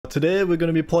today we're going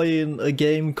to be playing a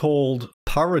game called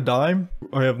Paradigm.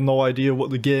 I have no idea what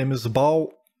the game is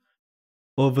about,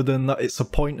 other than that it's a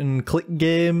point and click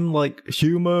game, like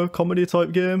humor, comedy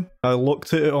type game. I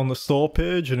looked at it on the store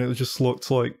page and it just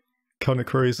looked like kind of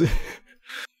crazy.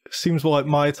 Seems like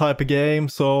my type of game,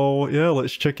 so yeah,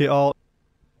 let's check it out.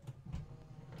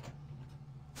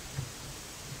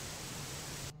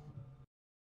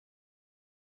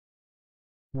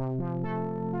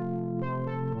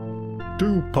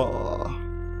 Dupa.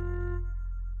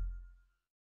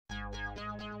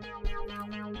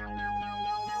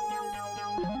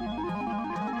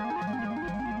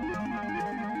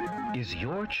 Is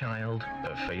your child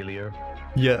a failure?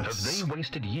 Yes. Have they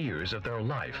wasted years of their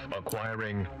life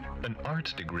acquiring an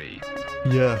arts degree?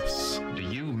 Yes. Do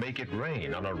you make it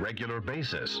rain on a regular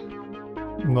basis?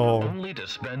 No. Only to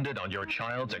spend it on your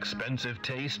child's expensive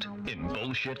taste in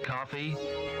bullshit coffee?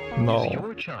 No. Is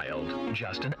your child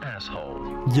just an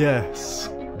asshole? Yes.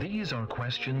 These are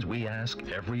questions we ask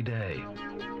every day.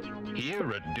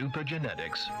 Here at Dupa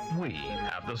Genetics, we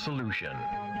have the solution.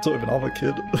 Don't even have a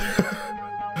kid.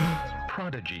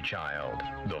 Prodigy Child,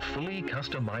 the fully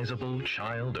customizable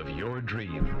child of your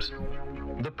dreams.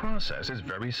 The process is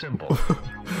very simple.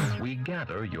 We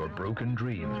gather your broken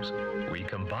dreams. We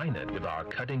combine it with our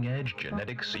cutting-edge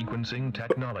genetic sequencing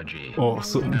technology.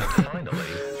 Awesome. And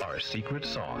finally, our secret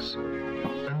sauce.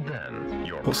 And then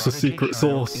your What's the secret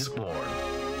child sauce? is born.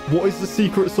 What is the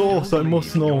secret sauce? I Don't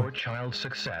must leave know. your child's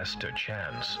success to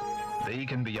chance. They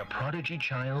can be a prodigy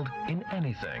child in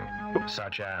anything,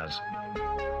 such as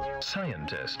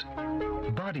scientist,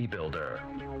 bodybuilder,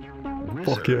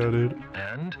 Fuck yeah, wizard, dude.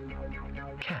 and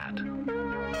cat.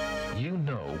 You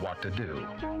know what to do.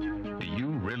 Do you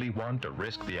really want to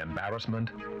risk the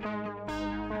embarrassment?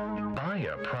 Buy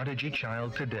a prodigy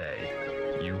child today.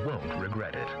 You won't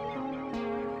regret it.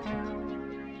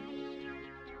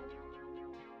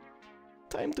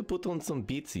 Time to put on some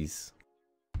beatsies.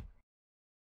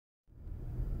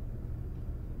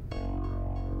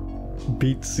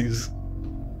 Beatsies.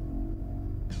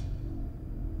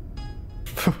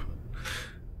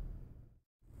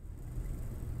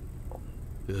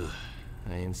 Ugh,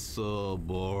 I am so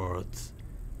bored.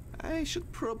 I should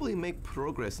probably make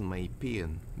progress on my EP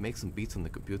and make some beats on the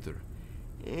computer.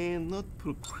 And not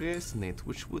procrastinate,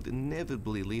 which would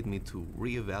inevitably lead me to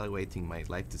reevaluating my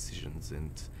life decisions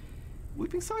and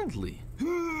weeping silently.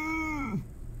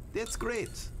 That's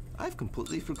great. I've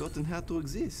completely forgotten how to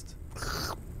exist.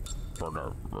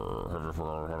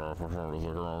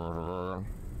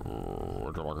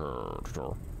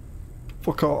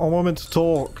 Fuck, I'm meant to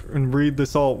talk and read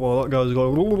this out while that guy's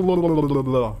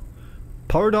going.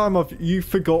 Paradigm, have you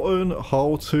forgotten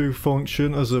how to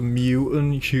function as a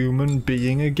mutant human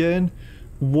being again?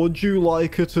 Would you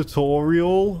like a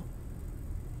tutorial?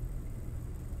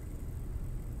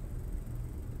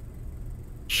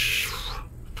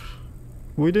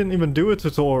 We didn't even do a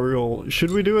tutorial.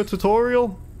 Should we do a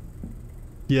tutorial?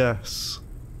 Yes.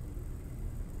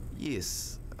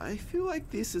 Yes, I feel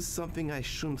like this is something I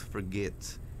shouldn't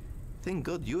forget. Thank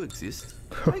God you exist.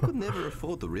 I could never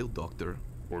afford a real doctor.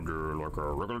 Would you like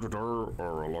a regular tutorial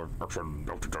or a live action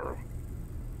dog tutorial?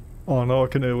 Oh no, I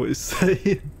can hear what he's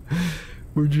saying.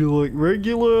 Would you like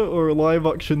regular or a live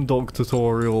action dog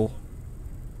tutorial?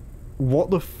 What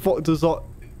the fuck does that...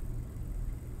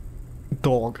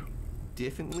 Dog.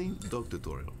 Definitely dog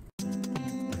tutorial.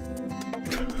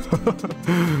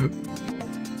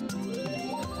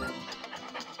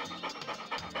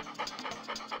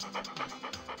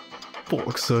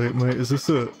 Fuck's sake, mate, is this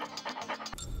it?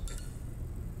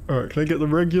 Alright, can I get the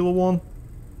regular one?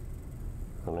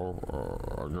 Hello,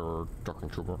 you're talking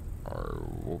to me. I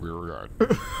will be your guide.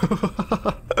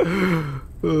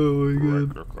 Oh my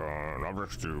god. Right click on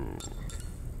objects to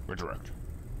interact.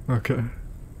 Okay.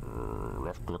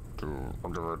 Left click to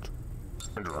interact.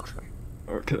 Interaction.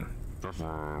 Okay. Just,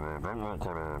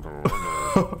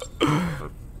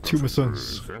 2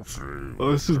 cents.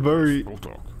 Oh, this is very...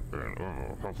 Helpful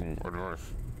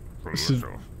advice from This is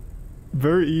yourself.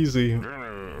 very easy.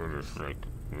 It's like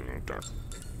that.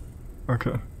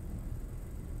 Okay.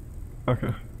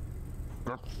 Okay.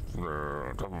 That's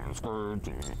the top of the screen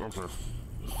to access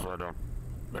slide up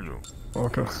menu.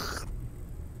 Okay.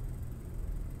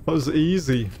 That was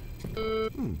easy.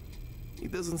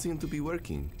 It doesn't seem to be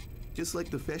working. Just like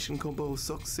the fashion combo of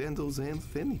socks, sandals, and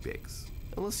fanny packs.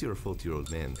 Unless you're a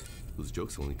 40-year-old man whose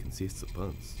jokes only consists of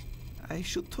puns. I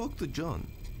should talk to John.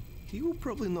 He will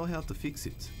probably know how to fix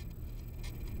it.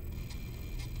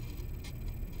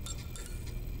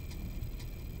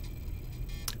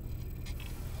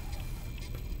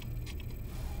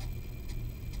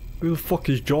 Who the fuck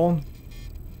is John?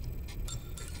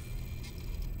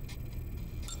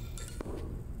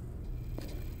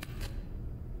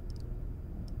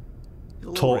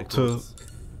 talk to...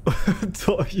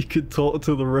 you could talk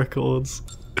to the records.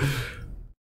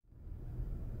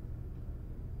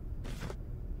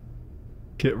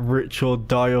 Get rich or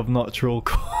die of natural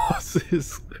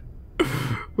causes.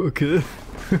 Okay.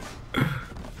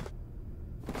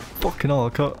 Fucking hell, I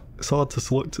can't... It's hard to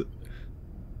select it.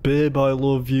 Babe, I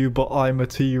love you, but I'm a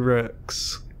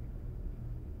T-Rex.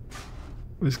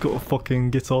 He's got a fucking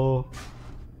guitar.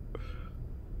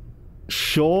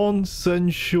 Sean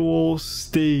Sensual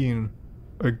Steen.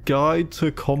 A guide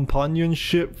to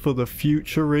companionship for the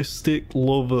futuristic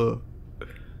lover.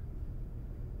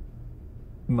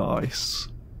 Nice.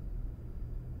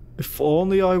 If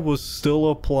only I was still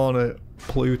a planet,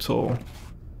 Pluto.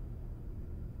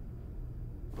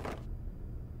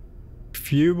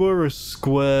 If you were a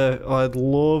square, I'd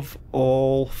love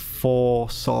all four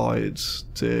sides,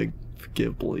 dear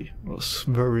Ghibli. That's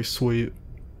very sweet.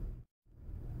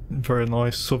 Very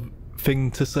nice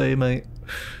thing to say, mate.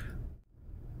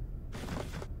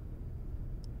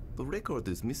 The record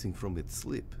is missing from its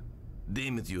slip.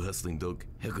 Damn it, you hustling dog.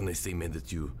 How can I say, man,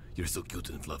 that you're so cute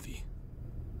and fluffy?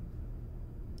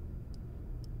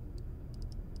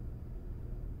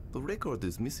 The record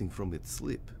is missing from its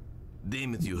slip.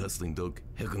 Damn it, you hustling dog.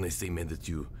 How can I say, man, that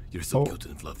you're so cute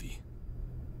and fluffy?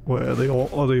 Wait, are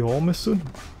they all missing?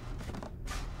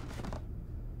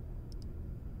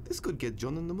 This could get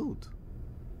John in the mood.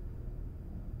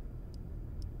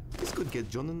 This could get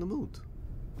John in the mood.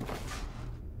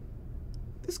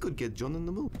 This could get John in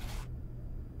the mood.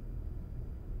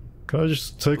 Can I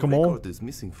just take them all? The record is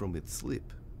missing from its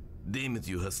slip. Damn it,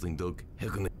 you hustling dog. How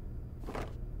can I...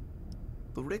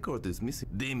 The record is missing.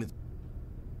 Damn it.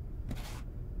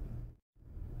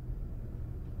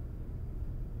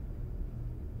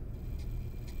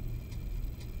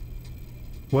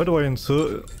 Where do I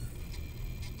insert it?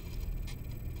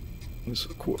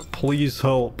 Please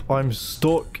help. I'm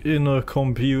stuck in a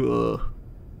computer.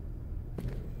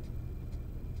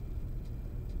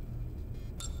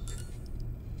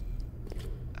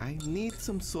 I need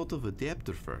some sort of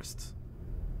adapter first.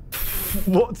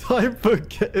 What type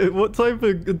of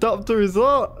adapter is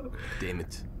that? Damn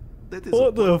it. That is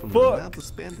what the from fuck? the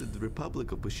now-disbanded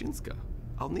Republic of Pushinska.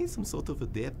 I'll need some sort of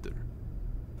adapter.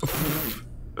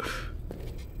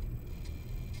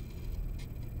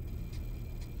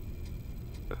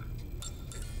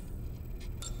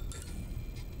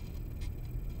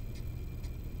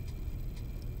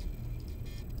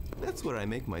 That's where I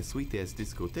make my sweet-ass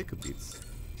discoteca beats.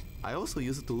 I also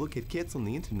use it to look at cats on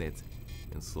the internet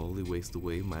and slowly waste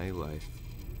away my life.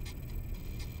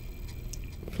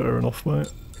 Fair enough,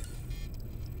 mate.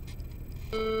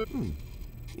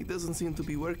 It doesn't seem to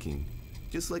be working.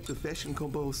 Just like the fashion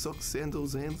combo of socks,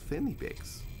 sandals, and fanny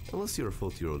packs. Unless you're a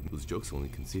 40-year-old whose jokes only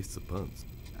consists of puns.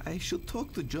 I should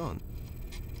talk to John.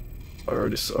 I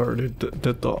already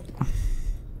did that.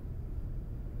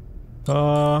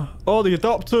 Oh, the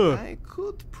adapter! I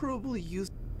could probably use...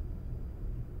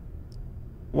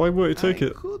 Why won't you take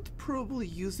it? I could probably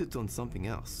use it on something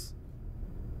else.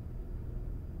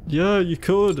 Yeah, you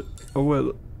could. Oh,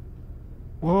 wait.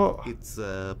 What? It's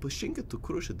a Pushinka to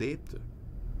Crush adapter.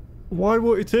 Why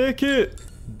won't you take it?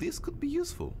 This could be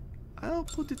useful. I'll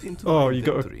put it into Oh, my you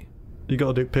gotta inventory.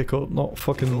 do pick up, not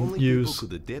fucking If only use. people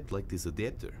could adapt like this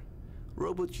adapter,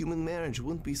 robot-human marriage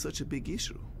wouldn't be such a big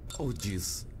issue. Oh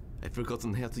jeez, I've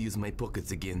forgotten how to use my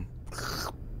pockets again.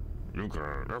 You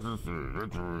can access the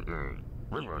retro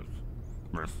website.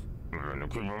 Press the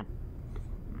keyboard.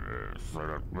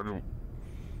 Select menu.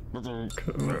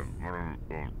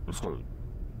 Scroll.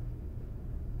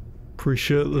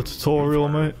 Appreciate the tutorial,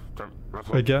 mate.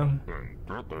 Again.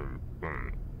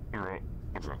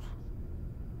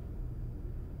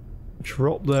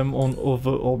 Drop them on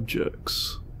other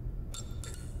objects.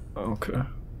 Okay.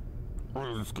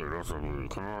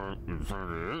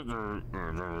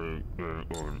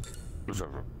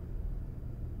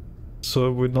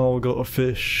 So we now got a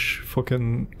fish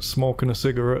fucking smoking a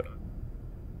cigarette.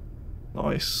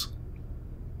 Nice.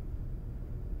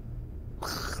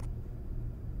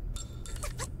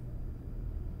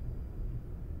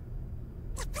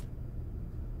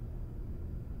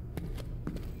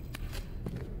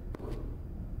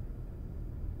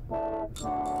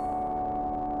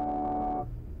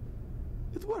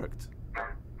 It worked.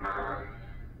 Oh,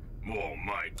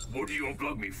 mate, what do you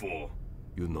unplug me for?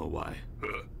 You know why.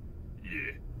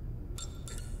 Yeah.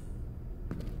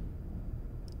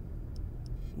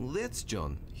 That's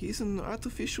John. He's an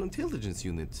artificial intelligence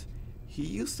unit. He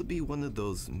used to be one of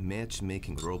those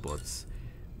matchmaking robots,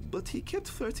 but he kept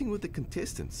flirting with the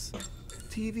contestants.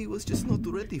 TV was just not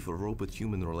ready for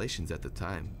robot-human relations at the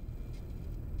time.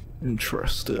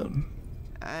 Interesting.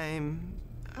 I'm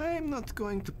not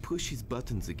going to push his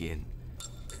buttons again.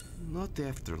 Not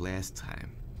after last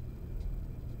time.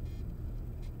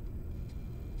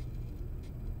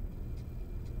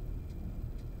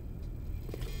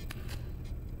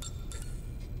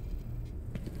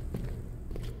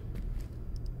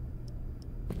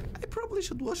 I probably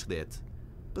should watch that,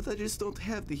 but I just don't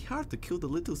have the heart to kill the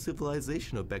little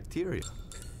civilization of bacteria.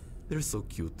 They're so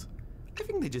cute. I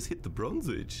think they just hit the Bronze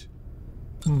Age.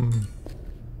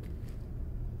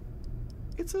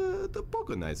 It's the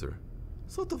Pogonizer.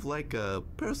 Sort of like a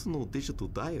personal digital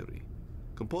diary.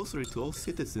 Compulsory to all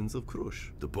citizens of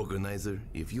Krush. The Pogonizer,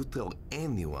 if you tell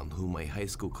anyone who my high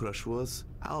school crush was,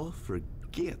 I'll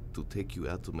forget to take you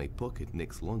out of my pocket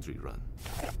next laundry run.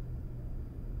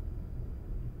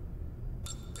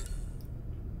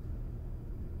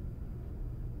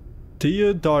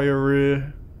 Dear Diary,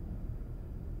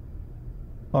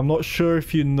 I'm not sure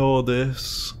if you know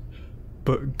this,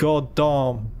 but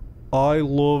goddamn, I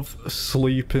love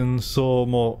sleeping so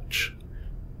much.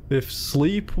 If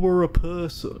sleep were a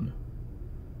person,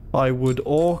 I would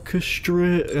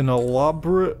orchestrate an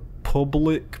elaborate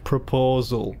public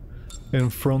proposal in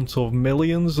front of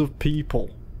millions of people,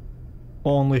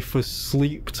 only for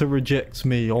sleep to reject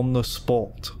me on the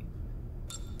spot.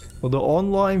 The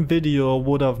online video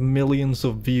would have millions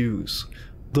of views.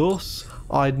 Thus,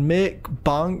 I'd make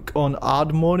bank on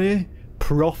ad money,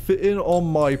 profiting on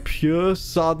my pure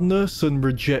sadness and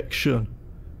rejection.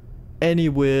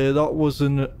 Anyway, that was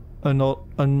an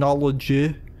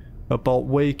analogy about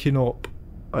waking up,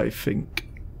 I think.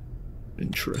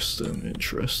 Interesting.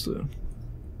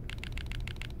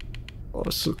 Oh,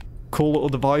 it's a cool little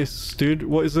device, dude.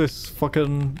 What is this?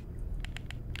 Fucking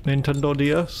Nintendo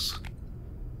DS?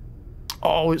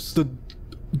 Oh, it's the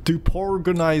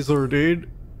Duporganizer, dude.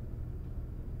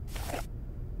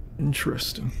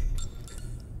 Interesting.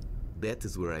 That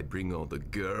is where I bring all the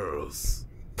girls.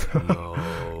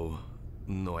 No,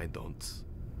 I don't.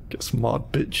 Get some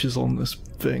mod bitches on this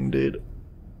thing, dude.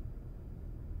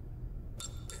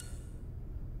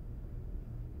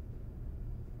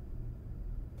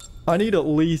 I need at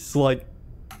least like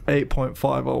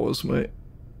 8.5 hours, mate.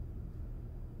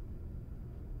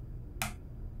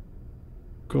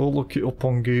 Go look it up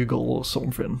on Google or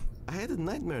something. I had a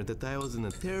nightmare that I was in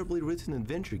a terribly written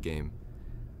adventure game,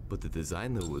 but the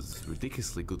designer was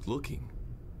ridiculously good looking.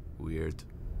 Weird.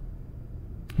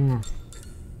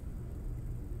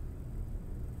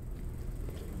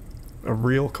 A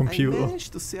real computer. I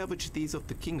managed to salvage these of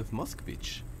the King of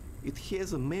Muscovich. It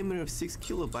has a memory of 6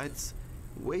 kilobytes,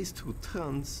 weighs 2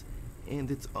 tons, and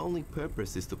its only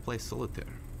purpose is to play solitaire.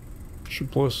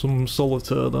 Should play some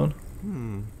solitaire then.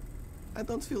 I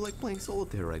don't feel like playing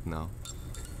solitaire right now.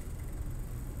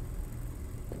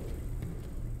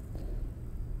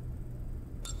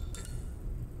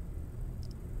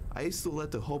 I used to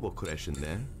let a hobo crash in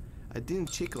there. I didn't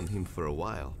check on him for a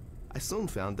while. I soon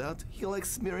found out he likes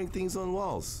smearing things on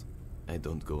walls. I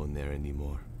don't go in there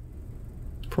anymore.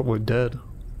 Probably dead.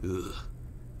 Ugh.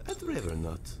 I'd rather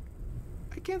not.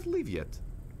 I can't leave yet.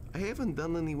 I haven't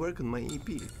done any work on my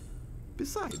EP.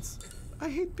 Besides, I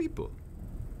hate people.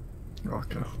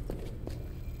 Okay.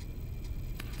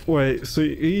 Wait, so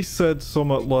he said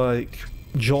something like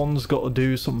John's got to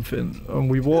do something, and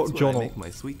we walked John I up. make my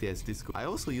sweet ass disco. I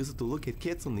also use it to look at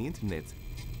cats on the internet.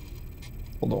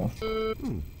 Hold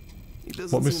on. It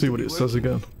doesn't Let me seem see to what be it says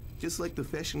working. again. Just like the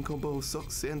fashion combo of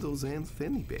socks, sandals, and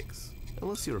fanny packs.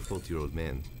 Unless you're a 40-year-old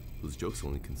man whose jokes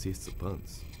only consists of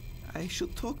puns. I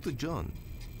should talk to John.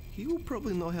 He will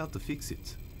probably know how to fix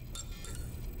it.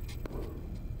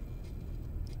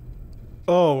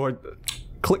 Oh, I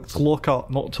clicked look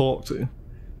at, not talk to.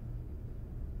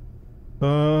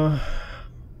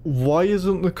 Why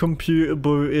isn't the computer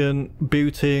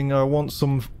booting? I want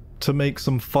some to make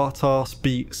some fat ass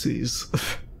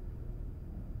beatsies.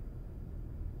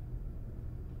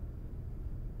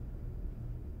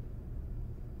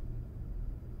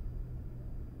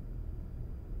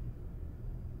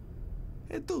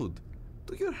 Hey dude,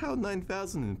 do your HAL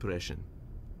 9000 impression.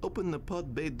 Open the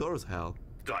pod bay doors, HAL.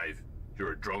 Dave,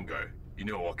 you're a drongo. You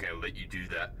know I can't let you do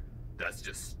that. That's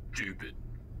just stupid.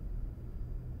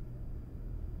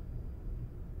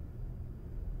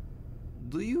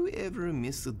 Do you ever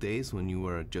miss the days when you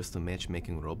were just a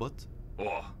matchmaking robot?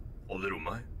 Oh, a little,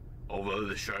 mate. Although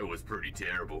the show was pretty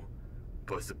terrible.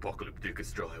 Post-apocalyptic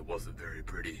Australia wasn't very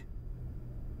pretty.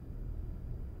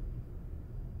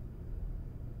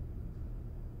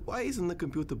 Why isn't the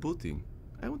computer booting?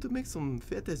 I want to make some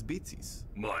fat-ass beatsies.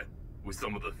 Mate, with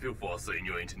some of the filth I see in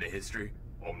your internet history,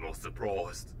 I'm not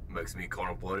surprised. Makes me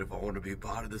contemplate if I want to be a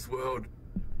part of this world.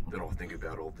 Then I think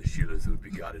about all the shitters who would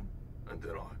be gutted. and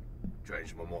then I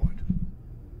changed my mind.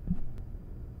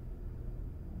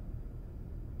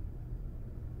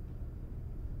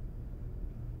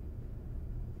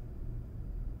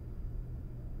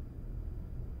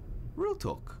 Real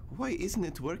talk, why isn't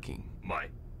it working?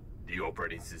 Mate, the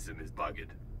operating system is buggered.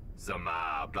 Some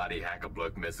bloody hacker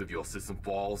bloke messed with your system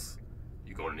files.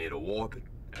 You're gonna need to wipe it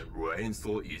and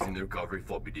reinstall it using the recovery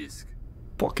floppy disk.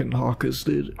 Fucking hackers,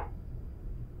 dude.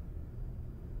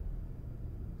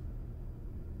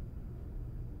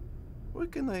 Where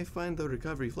can I find the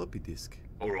recovery floppy disk?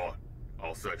 Alright,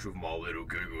 I'll search with my little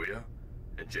Google here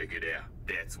and check it out.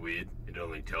 That's weird. It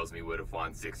only tells me where to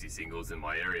find sexy singles in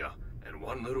my area. And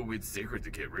one little weird secret to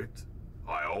get ripped.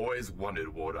 I always wondered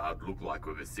what I'd look like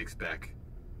with a six-pack.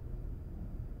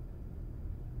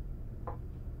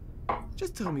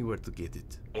 Just tell me where to get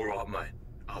it. Alright mate,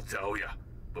 I'll tell ya.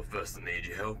 But first I need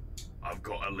your help. I've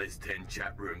got at least 10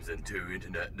 chat rooms and 2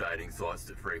 internet dating sites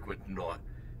to frequent tonight.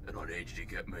 And I need you to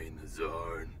get me in the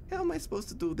zone. How am I supposed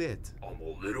to do that? I'm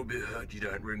a little bit hurt you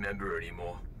don't remember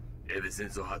anymore. Ever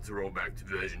since I had to roll back to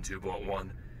version 2.1,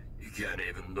 you can't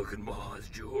even look in my eyes,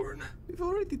 Jordan. We've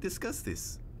already discussed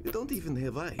this. You don't even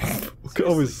have eyes. Look at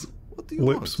how his What do you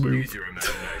lips want? move. Use your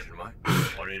imagination, mate.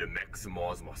 I need to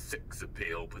maximize my sex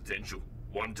appeal potential.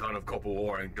 1 ton of copper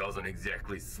wiring doesn't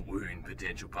exactly swoon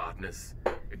potential partners,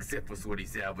 except for sweaty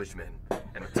salvage men.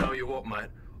 And I tell you what, mate,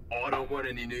 I don't want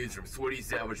any news from sweaty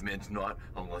salvage men tonight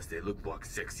unless they look like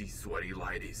sexy, sweaty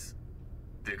ladies.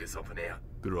 Figure something out.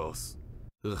 Gross.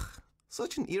 Ugh.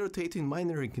 Such an irritating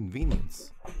minor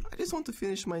inconvenience. I just want to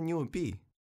finish my new MP.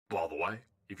 By the way,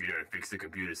 if you don't fix the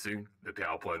computer soon, the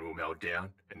power plant will melt down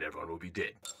and everyone will be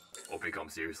dead. Or become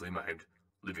seriously maimed,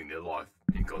 living their life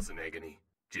in constant agony.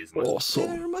 Cheers, mate.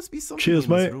 Awesome. There must be something Cheers,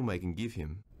 in mate. this room I can give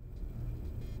him.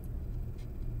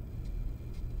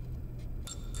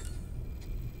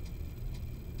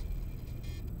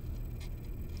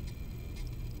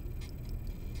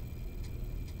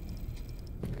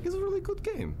 It's a really good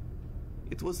game.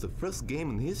 It was the first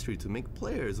game in history to make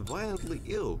players violently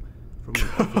ill from an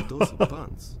overdose of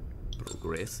puns.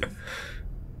 Progressive.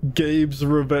 Gabe's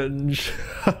Revenge.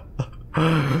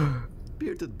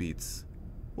 Bearded Beats.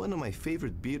 One of my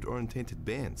favorite beard-oriented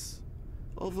bands.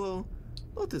 Although,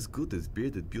 not as good as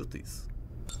Bearded Beauties.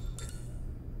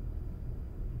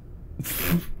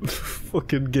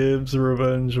 Fucking Gabe's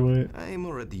Revenge, mate. I'm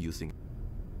already using.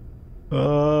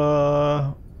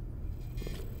 I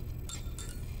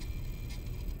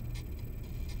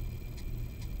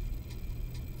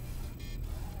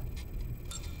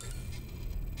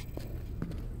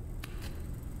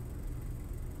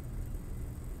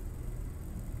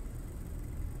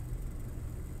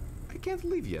can't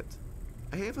leave yet.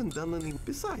 I haven't done any.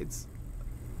 Besides,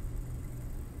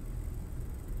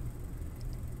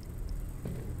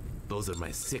 those are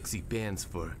my sexy pants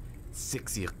for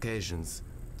sexy occasions,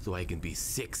 so I can be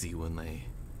sexy when I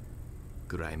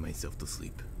cry myself to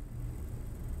sleep.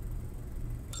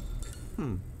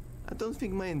 I don't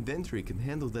think my inventory can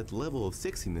handle that level of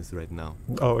sexiness right now.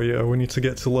 Oh yeah, we need to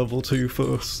get to level 2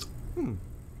 first.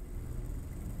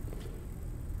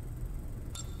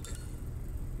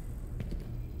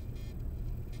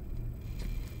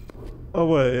 Oh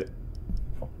wait.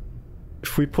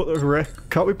 If we put the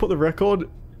can't we put the record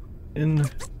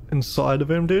inside of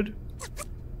him, dude?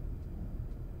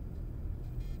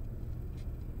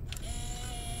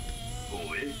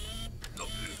 Oh yeah, not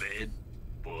too bad,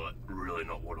 but really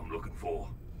not what I'm looking for.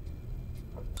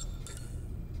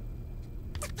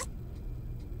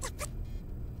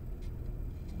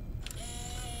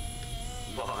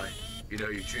 My, you know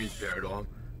your tune's paradigm,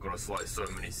 gonna slice so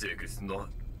many circuits tonight.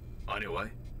 Anyway,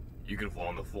 you can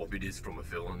find the floppy disk from a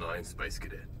fellow named Space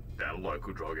Cadet. That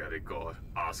local drug addict guy.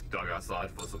 Ask Doug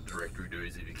outside for some directory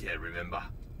dues if you can't remember.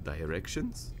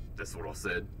 Directions? That's what I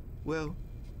said. Well,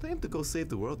 time to go save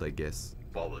the world, I guess.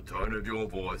 By the tone of your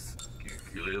voice, you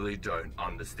clearly don't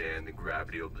understand the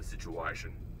gravity of the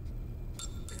situation.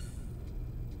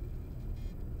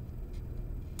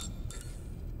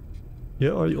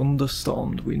 Yeah, I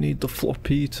understand. We need the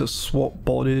floppy to swap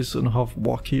bodies and have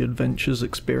wacky adventures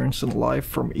experiencing life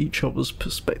from each other's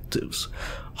perspectives.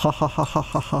 Ha ha ha ha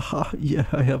ha ha ha. Yeah,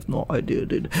 I have no idea,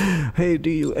 dude. Hey, do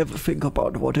you ever think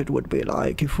about what it would be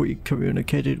like if we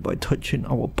communicated by touching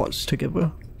our butts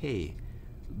together? Hey,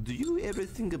 do you ever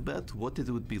think about what it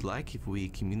would be like if we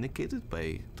communicated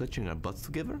by touching our butts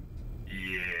together?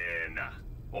 Yeah, nah.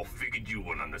 I figured you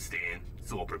wouldn't understand,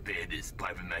 so I prepared this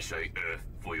paper mache earth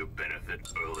for your benefit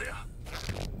earlier.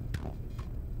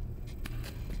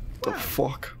 The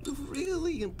fuck? You've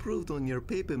really improved on your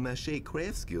paper mache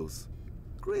craft skills.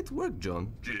 Great work,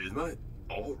 John. Cheers, mate.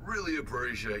 I really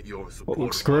appreciate your support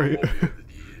looks of my great. hobby over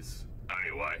the years.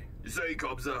 Anyway, you see,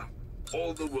 Cobza,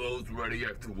 all the world's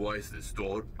radioactive waste is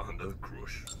stored under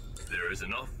Crush. There is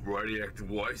enough radioactive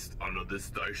waste under this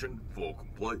station for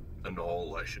complete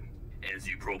annihilation. As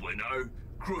you probably know,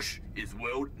 Crush is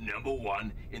world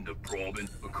 #1 in the bribing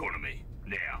economy.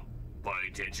 Now, pay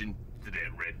attention to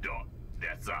that red dot.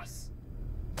 That's us.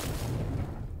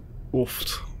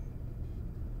 Oofed.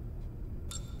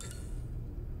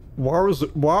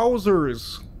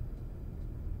 Wowzers.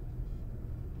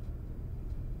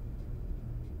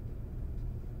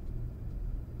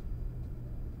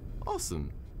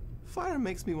 Awesome. Fire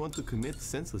makes me want to commit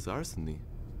senseless arson.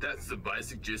 That's the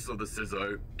basic gist of the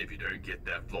CISO if you don't get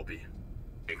that floppy.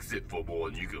 Except for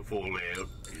more nuclear fallout,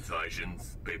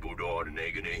 mutations, people died in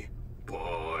agony,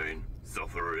 pain,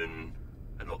 suffering,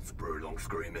 and lots of prolonged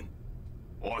screaming.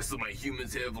 I estimate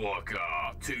humans have like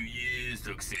 2 years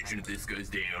to extension if this goes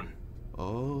down.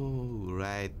 Oh,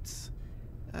 right.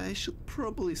 I should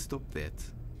probably stop that.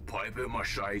 Paper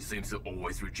mache seems to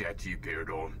always reach out to you,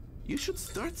 Paradigm. You should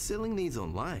start selling these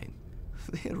online.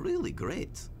 They're really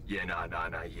great. Yeah, nah.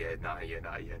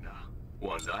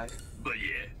 One day. But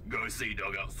yeah, go see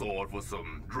Doug outside for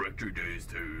some directory dues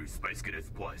to Space Cadet's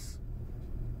place.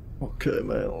 Okay,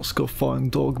 mate, let's go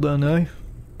find Dog then, eh?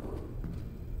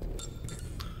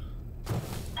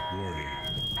 Warning.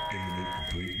 Imminent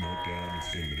complete meltdown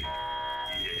is imminent.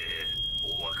 Yeah, I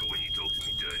like it when you talk to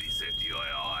me dirty, safety II.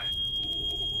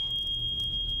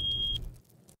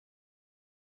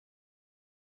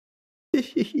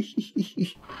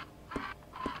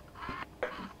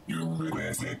 You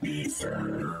requested me,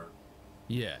 sir.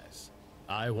 Yes,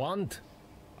 I want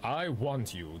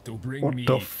you to bring What me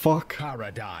the fuck?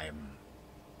 Paradigm.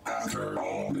 After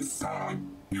all this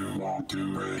time, you want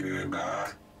to bring him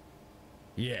back?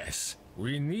 Yes,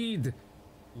 we need.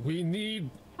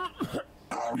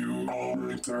 Are you all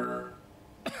returned?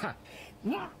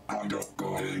 I'm just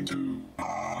going to,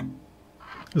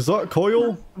 Is that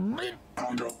Coil?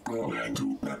 I'm just going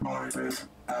to let my face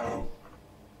out.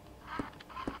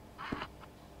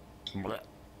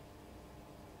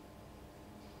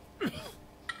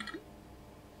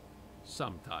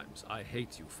 Sometimes I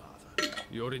hate you, Father.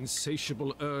 Your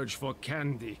insatiable urge for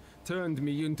candy turned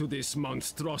me into this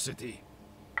monstrosity.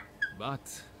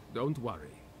 But don't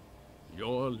worry.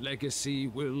 Your legacy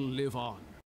will live on.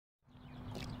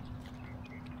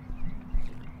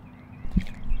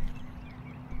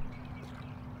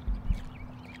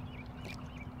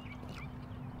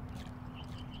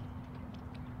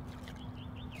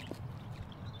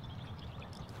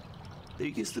 There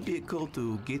used to be a call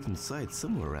to get inside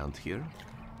somewhere around here.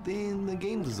 Then the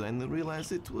game designer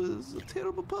realized it was a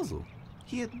terrible puzzle.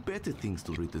 He had better things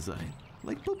to redesign,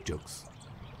 like poop jokes.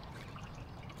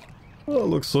 Well, that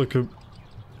looks like a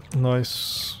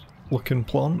nice looking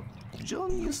plant.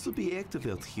 John used to be active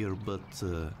out here, but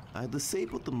I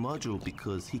disabled the module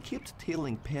because he kept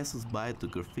telling passers-by to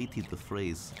graffiti the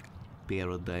phrase,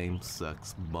 "Paradigm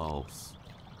sucks balls."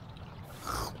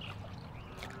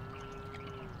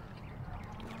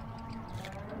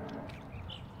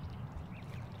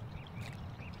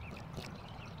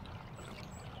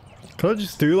 Can I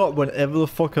just do that whenever the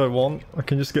fuck I want? I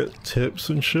can just get tips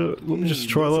and shit. Let me just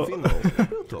try that.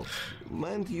 Real talk.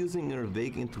 Mind using your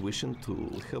vague intuition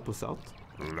to help us out?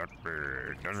 Let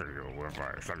me tell you if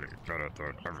I suddenly better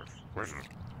than ever. Listen.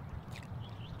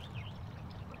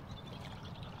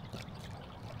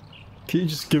 Can you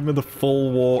just give me the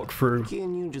full walkthrough?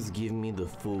 Can you just give me the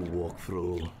full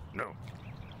walkthrough? No,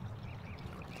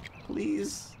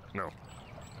 Please? no.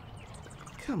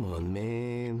 Come on,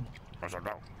 man. I said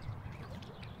no.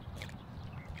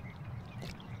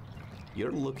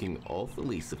 You're looking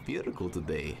awfully spherical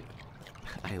today.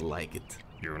 I like it.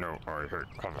 You know I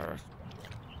hate colors.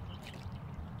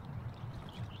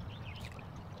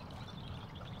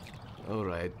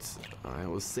 Alright, I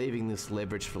was saving this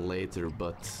leverage for later,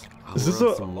 but I'll Is this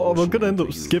rub a- some oh, we're lotion gonna end into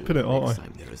up you skipping it, aren't next we?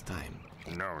 time there is time.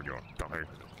 No, you dummy.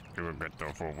 You will get the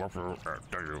full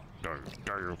walkthrough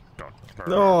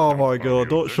Oh my god,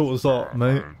 don't show us that,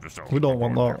 mate. We don't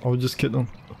want that. I was just kidding.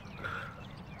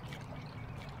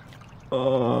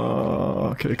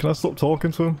 Okay, can I stop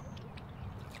talking to him?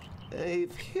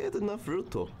 I've had enough real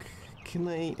talk. Can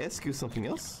I ask you something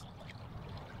else?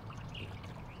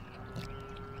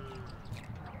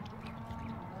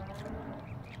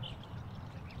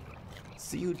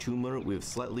 See you, Tumor, with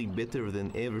slightly better than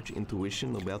average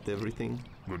intuition about everything.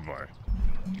 Goodbye.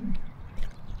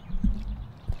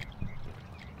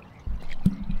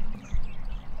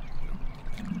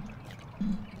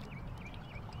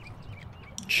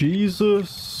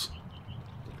 Jesus.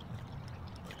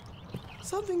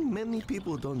 Something many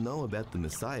people don't know about the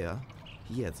Messiah,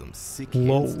 he had some sick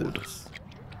Load. handstands.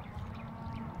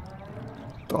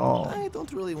 Oh. I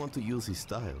don't really want to use his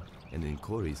style and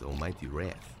incur his almighty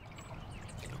wrath.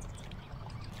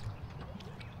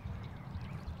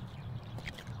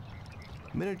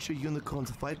 Miniature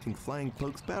unicorns fighting flying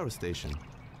Pug's power station.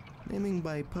 Naming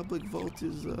by public vote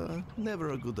is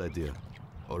never a good idea.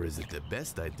 Or is it the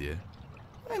best idea?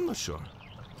 I'm not sure.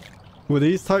 With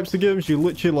these types of games, you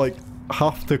literally like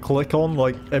have to click on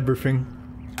like everything.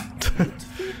 You'd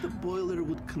think the boiler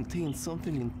would contain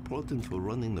something important for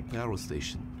running the power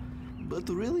station. But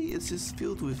really, it's just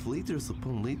filled with liters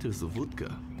upon liters of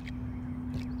vodka.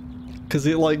 Cause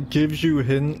it like gives you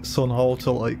hints on how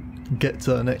to like get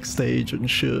to the next stage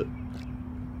and shit.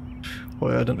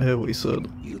 Wait, I didn't hear what he said.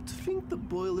 You'd think the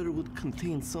boiler would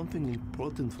contain something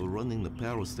important for running the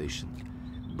power station.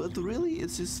 But really,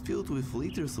 it's just filled with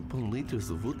liters upon liters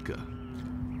of vodka.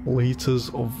 Liters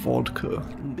of vodka.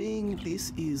 Being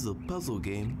this is a puzzle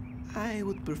game, I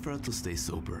would prefer to stay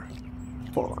sober.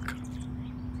 Fuck.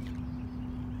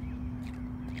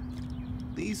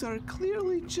 These are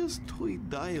clearly just toy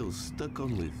dials stuck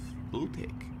on with blue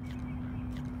tack.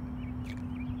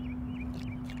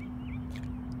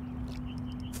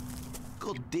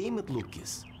 God damn it,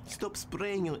 Lucas. Stop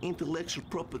spraying your intellectual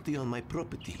property on my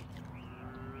property.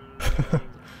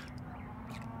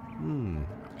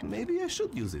 Maybe I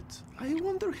should use it. I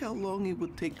wonder how long it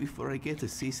would take before I get a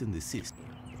cease and desist.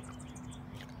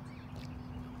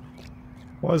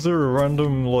 Why is there a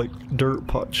random like dirt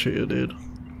patch here, dude?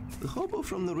 The hobo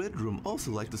from the Red Room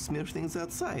also liked to smear things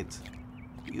outside.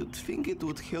 You'd think it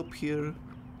would help here,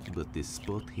 but this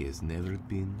spot has never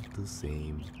been the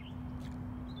same.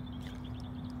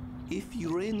 If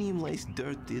uranium-laced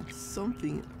dirt did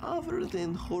something other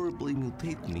than horribly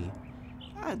mutate me,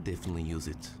 I'd definitely use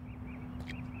it.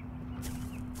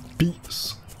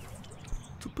 Beats.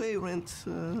 To pay rent,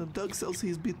 Doug sells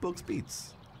his beatbox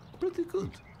beats. Pretty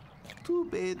good. Too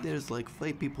bad there's like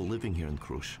 5 people living here in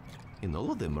Krush, and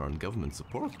all of them are on government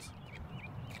support.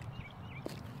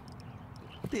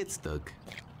 That's Doug.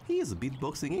 He is a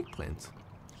beatboxing eggplant.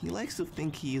 He likes to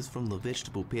think he is from the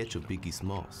vegetable patch of Biggie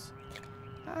Smalls.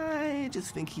 I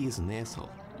just think he is an asshole.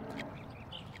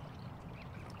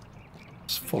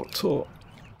 It's fucked up.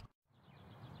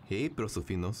 Hey,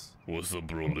 Prosofinos. What's up,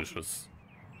 Brolicious?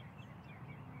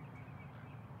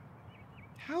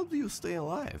 How do you stay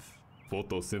alive?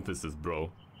 Photosynthesis,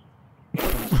 bro.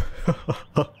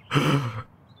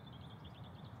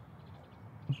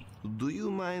 Do you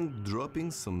mind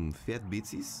dropping some fat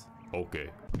beatsies? Okay.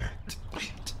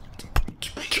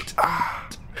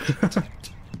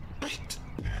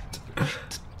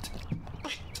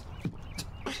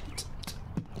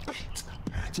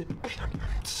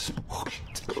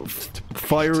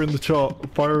 Fire in the chat.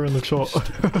 Fire in the chat.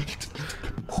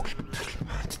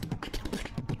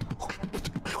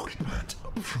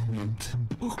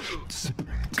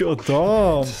 God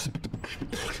damn.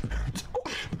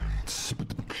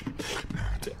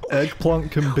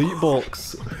 Eggplant can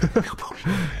beatbox.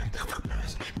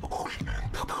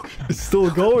 It's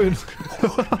still going.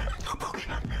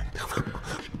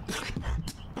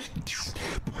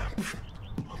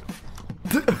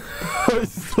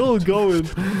 It's still going.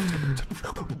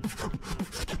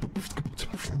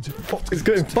 Fuck, it's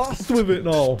getting fast with it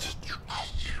now.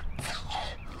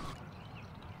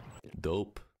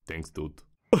 Dope. Thanks, dude.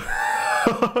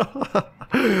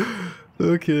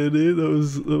 Okay, dude, that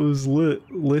was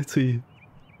litty.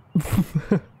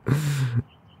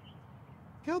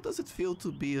 How does it feel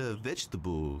to be a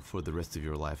vegetable for the rest of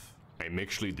your life? I'm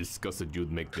actually disgusted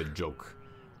you'd make that joke.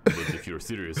 But if you're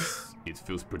serious, it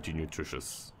feels pretty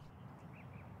nutritious.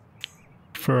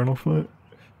 Fair enough, mate.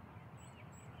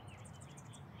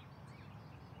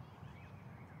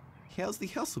 How's the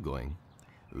hustle going?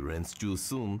 Rent's due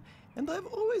soon, and I've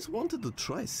always wanted to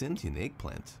try sentient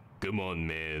eggplant. Come on,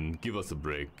 man, give us a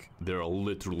break. There are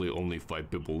literally only 5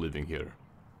 people living here.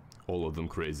 All of them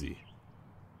crazy.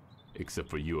 Except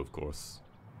for you, of course.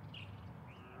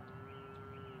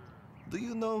 Do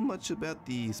you know much about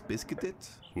the Space Cadet?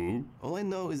 Who? All I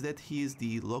know is that he is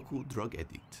the local drug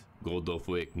addict. Godolph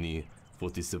Wakney,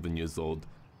 47 years old,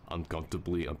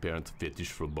 uncomfortably apparent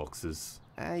fetish for boxes.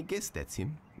 I guess that's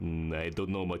him. I don't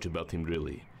know much about him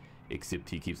really, except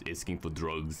he keeps asking for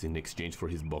drugs in exchange for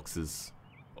his boxes.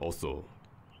 Also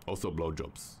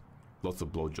blowjobs. Lots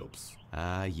of blowjobs.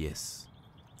 Ah, yes.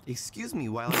 Excuse me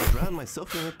while I drown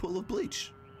myself in a pool of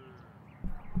bleach.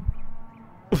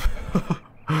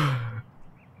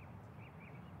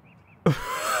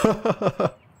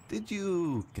 Did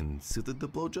you consider the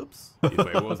blowjobs? If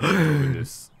I was not doing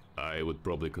this, I would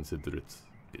probably consider it.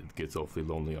 It gets awfully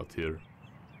lonely out here.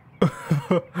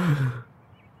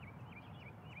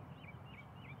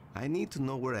 I need to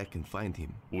know where I can find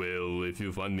him. Well, if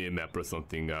you find me a map or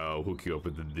something, I'll hook you up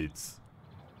with the deets.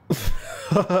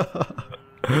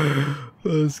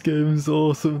 This game is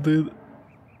awesome, dude.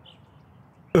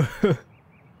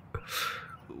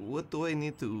 What do I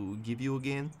need to give you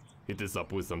again? Hit us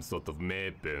up with some sort of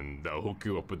map and I'll hook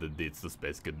you up with the deets to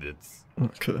Space Cadets.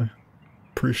 Okay.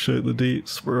 Appreciate the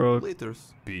deets, bro.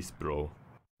 Laters. Peace, bro.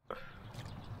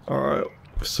 Alright,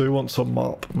 so you want some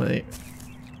map, mate?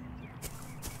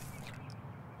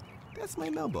 That's my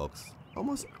mailbox.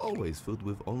 Almost always filled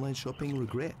with online shopping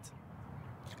regret.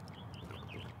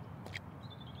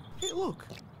 Hey look,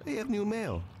 I have new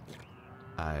mail.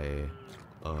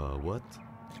 What?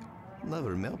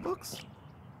 Another mailbox?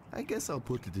 I guess I'll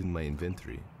put it in my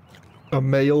inventory. A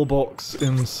mailbox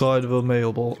inside of a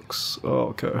mailbox.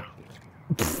 Oh, okay.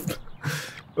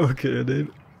 Okay,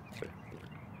 dude.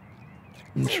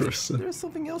 Interesting. Hey, there's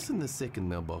something else in the second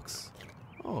mailbox.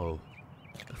 Oh,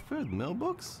 a third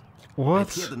mailbox? What?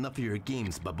 I've had enough of your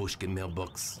games, babushkin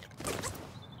mailbox.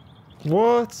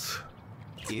 What?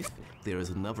 If there is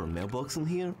another mailbox in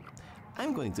here,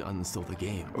 I'm going to uninstall the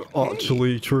game.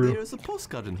 Actually, true. There's a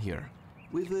postcard in here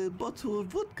with a bottle of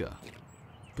vodka.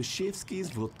 Pashevsky's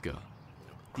vodka.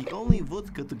 The only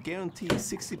vodka to guarantee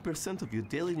 60% of your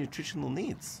daily nutritional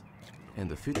needs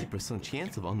and a 50%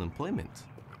 chance of unemployment.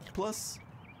 Plus,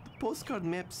 the postcard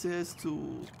map says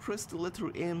to press the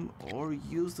letter M or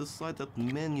use the slide-out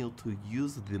menu to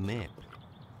use the map.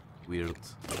 Weird.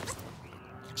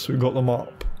 So we got the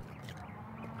map.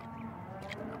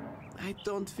 I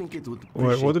don't think it would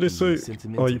Wait, what did it say?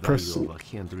 sentimental Oh, you press value of a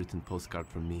handwritten postcard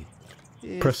from me.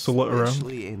 Press the letter M.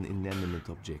 Especially an inanimate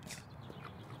object.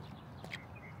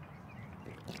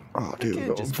 Oh, I dude, we can't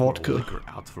got just pour vodka. liquor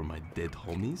out for my dead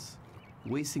homies.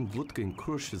 Wasting vodka in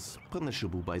crush is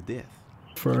punishable by death.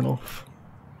 Fair enough.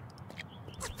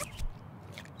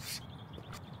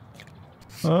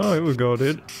 Oh, here we go,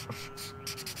 dude.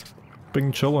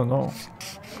 Bing chillin' now.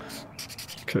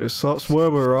 Okay, so that's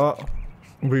where we're at.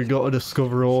 We gotta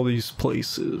discover all these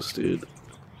places, dude.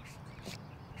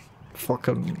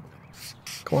 Fucking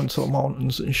going to the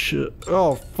mountains and shit.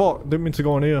 Oh, fuck, didn't mean to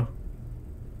go in here.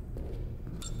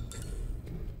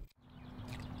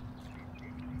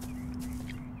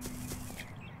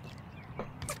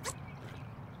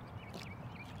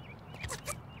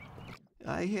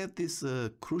 I have this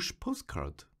crush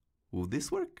postcard. Will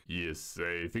this work? Yes,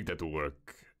 I think that will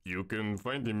work. You can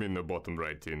find him in the bottom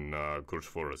right in Krush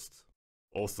Forest.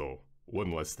 Also,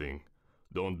 one last thing.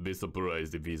 Don't be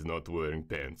surprised if he's not wearing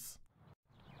pants.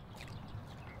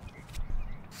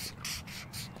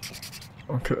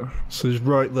 Okay, so he's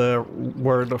right there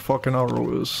where the fucking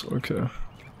arrow is. Okay.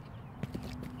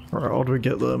 Alright, how do we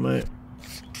get there, mate?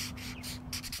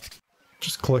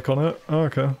 Just click on it.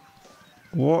 Okay.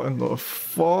 What in the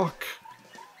fuck?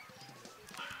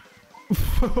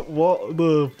 What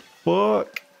the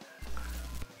fuck?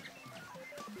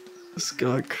 This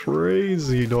guy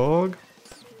crazy, dog.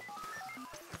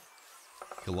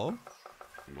 Hello?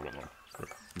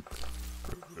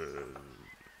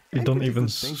 He I don't pretty even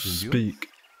good thinking, you. speak.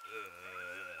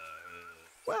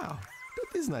 Wow,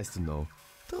 that is nice to know.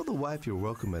 Tell the wife you're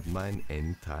welcome at mine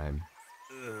anytime.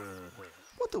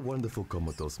 What a wonderful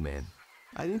comatose man.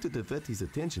 I need to divert his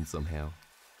attention somehow.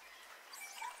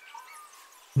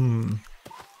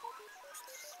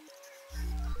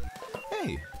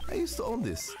 Hey, I used to own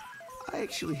this. I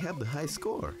actually have the high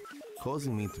score,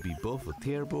 causing me to be both a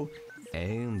terrible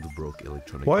and broke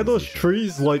electronic Why are those musician.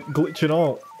 trees like glitching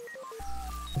out?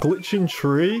 Glitching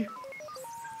tree?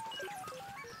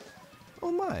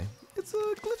 Oh my, it's a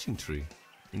glitching tree.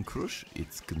 In Krush,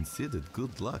 it's considered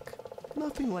good luck.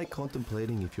 Nothing like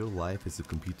contemplating if your life is a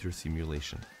computer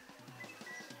simulation.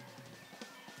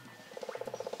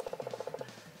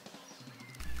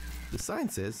 The sign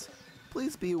says,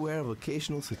 please be aware of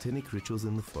occasional satanic rituals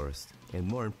in the forest. And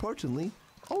more importantly,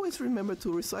 always remember to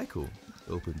recycle.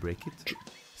 Open bracket.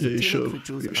 Yeah, you Satanic should.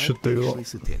 rituals You should aren't do actually that.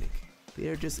 satanic. They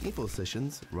are just info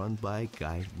sessions run by a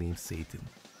guy named Satan.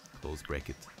 Close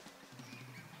bracket.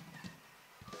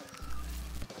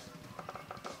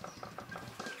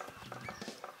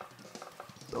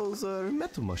 Those are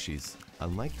metamushies.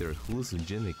 Unlike their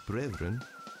hallucinogenic brethren,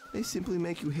 they simply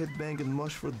make you headbang and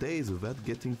mush for days without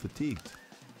getting fatigued.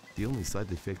 The only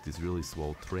side effect is really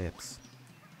swole traps.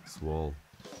 Swole.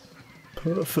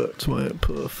 Perfect, mate,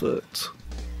 perfect.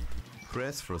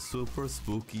 Press for Super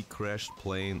Spooky Crash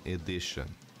Plane Edition.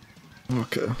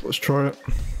 Okay, let's try it.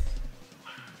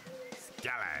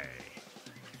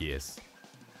 Yes,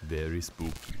 very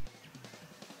spooky.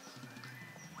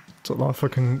 It's Don't know if I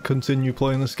can continue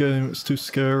playing this game, it's too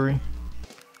scary.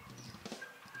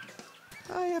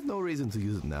 I have no reason to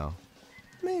use it now.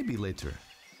 Maybe later.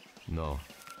 No,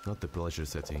 not the pleasure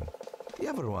setting. The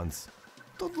other ones.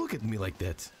 Don't look at me like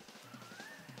that.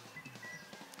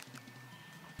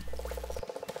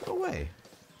 No way.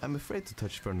 I'm afraid to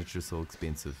touch furniture so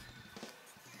expensive.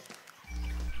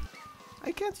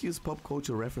 I can't use pop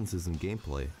culture references in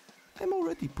gameplay. I'm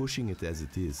already pushing it as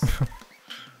it is.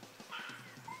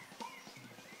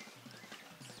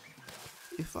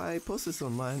 If I post this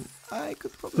online, I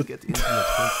could probably get internet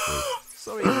funds for it.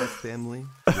 Sorry, West family.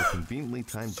 The conveniently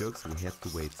timed jokes will have to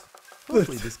wait.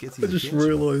 Hopefully this gets you I just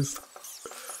realised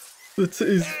that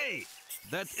his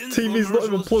TV's not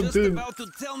even plugged in. About to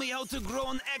tell me how to grow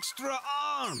an extra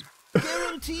arm.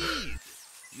 Guaranteed.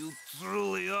 You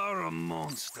truly are a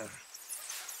monster.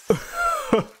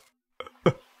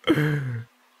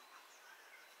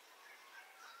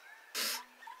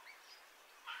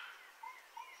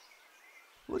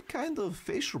 What kind of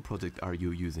facial product are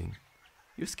you using?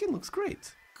 Your skin looks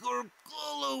great.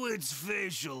 Gorgolowitz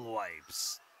facial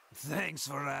wipes. Thanks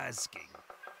for asking.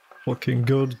 Looking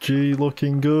good, G,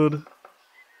 looking good.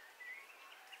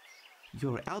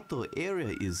 Your outdoor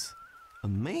area is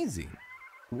amazing.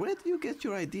 Where do you get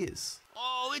your ideas?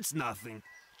 Oh, it's nothing.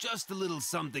 Just a little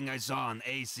something I saw on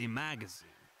AC magazine.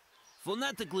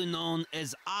 Phonetically known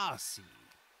as RC.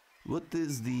 What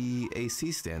does the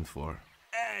AC stand for?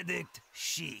 Addict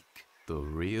chic. The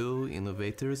real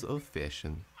innovators of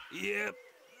fashion. Yep,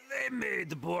 they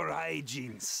made poor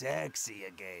hygiene sexy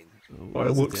again. I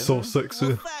look so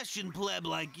sexy. A fashion pleb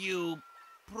like you,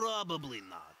 probably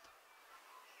not.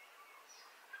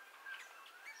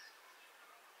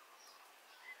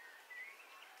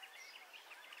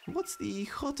 What's the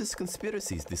hottest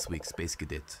conspiracies this week, Space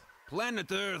Cadet?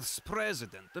 Planet Earth's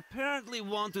president apparently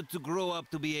wanted to grow up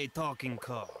to be a talking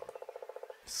car.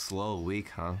 Slow week,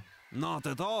 huh? Not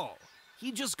at all.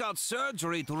 He just got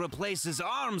surgery to replace his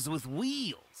arms with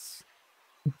wheels.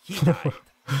 He died.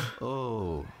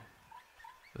 Oh,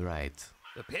 right.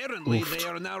 Apparently, they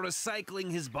are now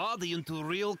recycling his body into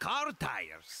real car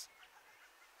tires.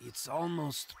 It's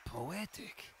almost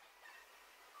poetic.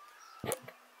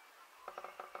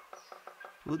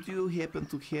 Would you happen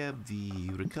to have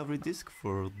the recovery disk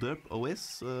for Derp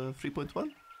OS 3.1?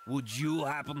 Would you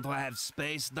happen to have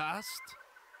space dust?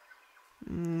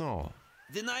 No.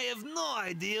 Then I have no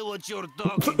idea what you're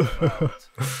talking about.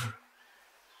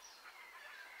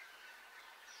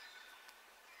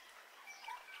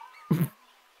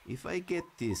 If I get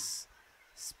this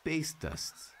space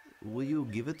dust, will you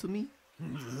give it to me?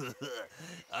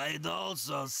 I'd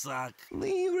also suck.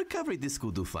 The recovery disk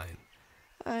will do fine.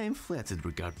 I'm flattered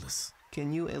regardless.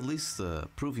 Can you at least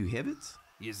prove you have it?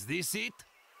 Is this it?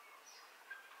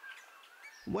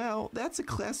 Well, that's a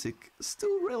classic.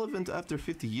 Still relevant after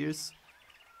 50 years.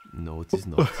 No, it is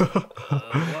not.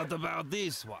 What about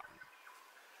this one?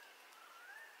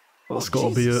 That's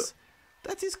gotta be it.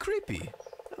 That is creepy.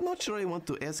 I'm not sure I want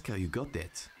to ask how you got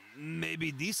that. Maybe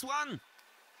this one?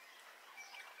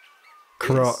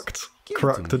 Cracked.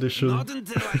 Cracked edition. Not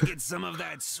until I get some of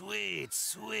that sweet.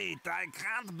 I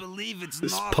can't believe it's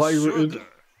not pirated. sugar.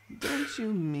 Don't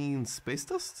you mean space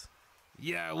dust?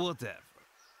 Yeah, whatever.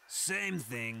 Same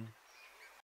thing.